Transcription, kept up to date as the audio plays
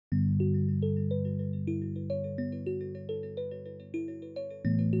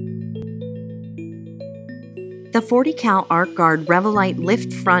The 40 cal ArcGuard RevoLite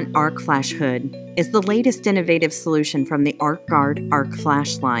Lift Front Arc Flash Hood is the latest innovative solution from the ArcGuard Arc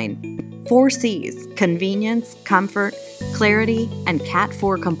Flash line. 4 C's, convenience, comfort, clarity, and Cat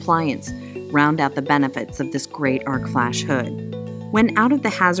 4 compliance, round out the benefits of this great arc flash hood. When out of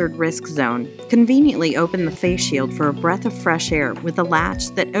the hazard risk zone, conveniently open the face shield for a breath of fresh air with a latch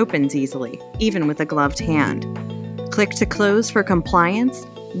that opens easily, even with a gloved hand. Click to close for compliance,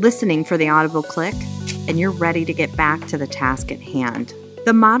 listening for the audible click, and you're ready to get back to the task at hand.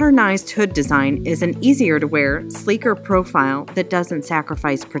 The modernized hood design is an easier-to-wear, sleeker profile that doesn't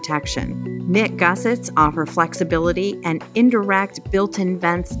sacrifice protection. Knit gussets offer flexibility, and indirect built-in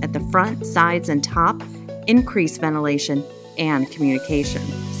vents at the front, sides, and top increase ventilation and communication.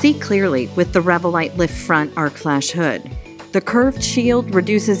 See clearly with the RevoLite Lift Front Arc Flash Hood. The curved shield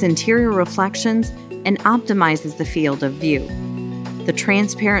reduces interior reflections and optimizes the field of view. The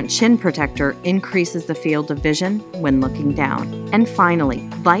transparent chin protector increases the field of vision when looking down. And finally,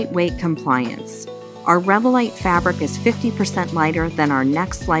 lightweight compliance. Our RevoLite fabric is 50% lighter than our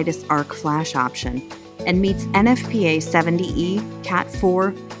next lightest arc flash option and meets NFPA 70E Cat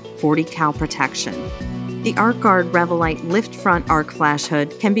 4 40 cal protection. The ArcGuard RevoLite Lift Front Arc Flash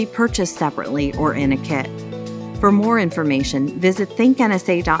Hood can be purchased separately or in a kit. For more information, visit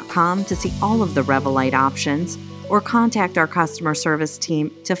thinknsa.com to see all of the RevoLite options, or contact our customer service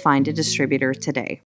team to find a distributor today.